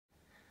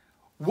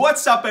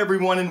What's up,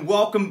 everyone, and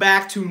welcome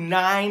back to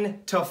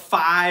 9 to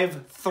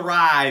 5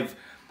 Thrive.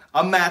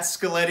 I'm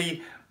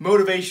Matthew.scoletti,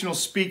 motivational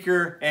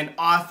speaker and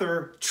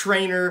author,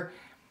 trainer,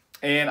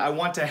 and I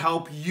want to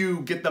help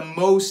you get the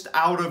most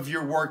out of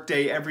your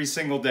workday every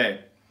single day.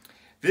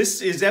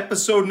 This is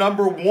episode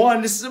number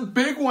 1. This is a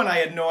big one. I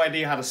had no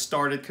idea how to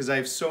start it because I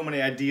have so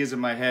many ideas in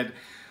my head.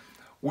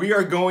 We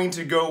are going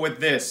to go with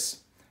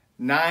this.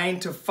 9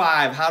 to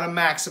 5, how to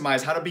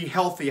maximize, how to be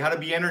healthy, how to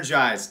be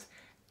energized.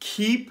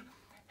 Keep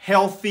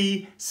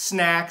healthy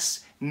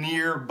snacks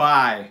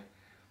nearby.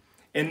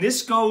 And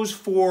this goes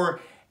for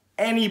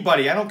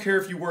anybody. I don't care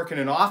if you work in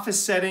an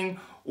office setting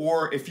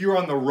or if you're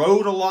on the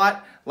road a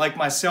lot, like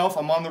myself.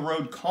 I'm on the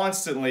road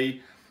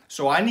constantly,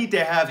 so I need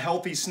to have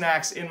healthy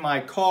snacks in my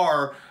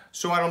car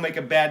so I don't make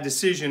a bad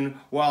decision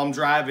while I'm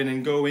driving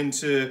and go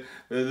into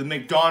the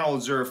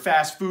McDonald's or a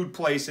fast food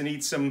place and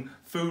eat some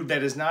food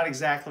that is not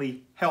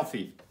exactly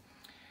healthy.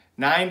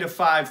 9 to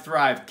 5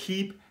 Thrive.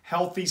 Keep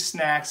healthy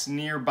snacks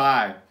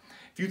nearby.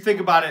 If you think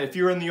about it, if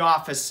you're in the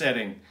office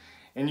setting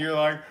and you're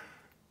like,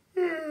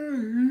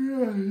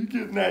 you're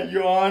getting that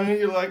yawn, and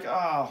you're like,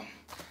 oh,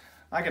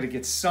 I gotta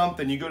get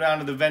something. You go down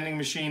to the vending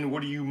machine,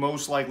 what are you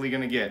most likely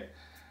gonna get?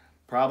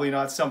 Probably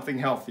not something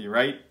healthy,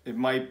 right? It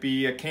might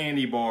be a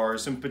candy bar or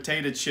some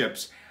potato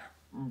chips.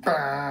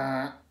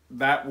 That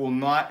will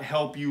not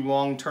help you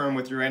long term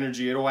with your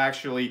energy. It'll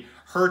actually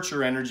hurt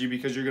your energy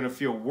because you're gonna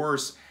feel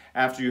worse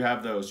after you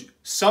have those.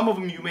 Some of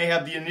them you may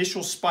have the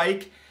initial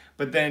spike,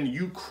 but then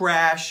you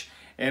crash.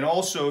 And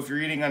also, if you're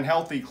eating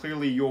unhealthy,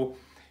 clearly you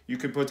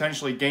could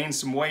potentially gain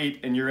some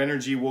weight and your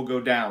energy will go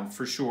down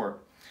for sure.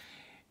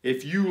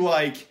 If you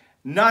like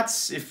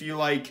nuts, if you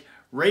like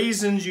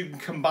raisins, you can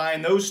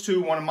combine those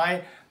two. One of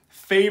my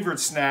favorite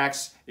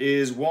snacks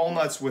is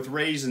walnuts with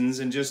raisins,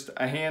 and just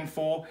a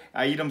handful.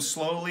 I eat them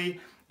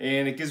slowly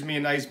and it gives me a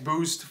nice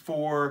boost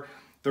for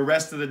the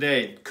rest of the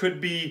day.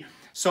 Could be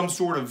some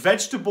sort of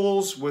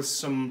vegetables with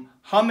some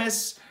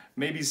hummus,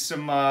 maybe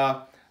some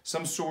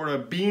sort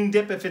of bean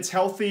dip if it's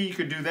healthy. You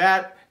could do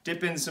that.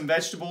 Dip in some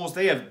vegetables.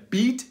 They have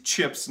beet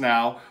chips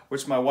now,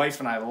 which my wife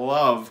and I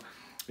love.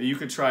 You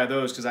could try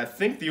those because I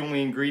think the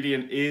only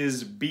ingredient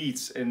is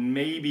beets and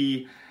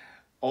maybe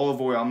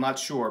olive oil. I'm not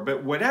sure.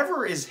 But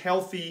whatever is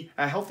healthy,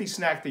 a healthy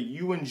snack that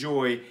you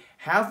enjoy,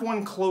 have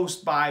one close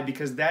by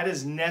because that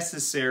is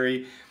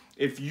necessary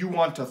if you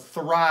want to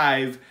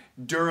thrive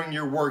during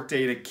your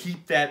workday, to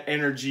keep that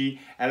energy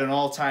at an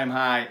all-time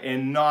high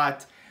and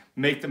not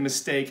make the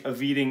mistake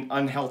of eating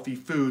unhealthy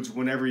foods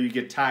whenever you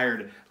get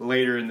tired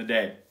later in the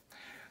day.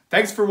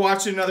 Thanks for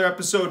watching another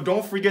episode.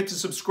 Don't forget to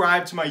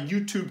subscribe to my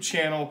YouTube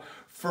channel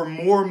for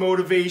more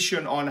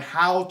motivation on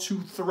how to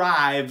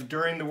thrive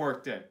during the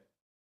workday.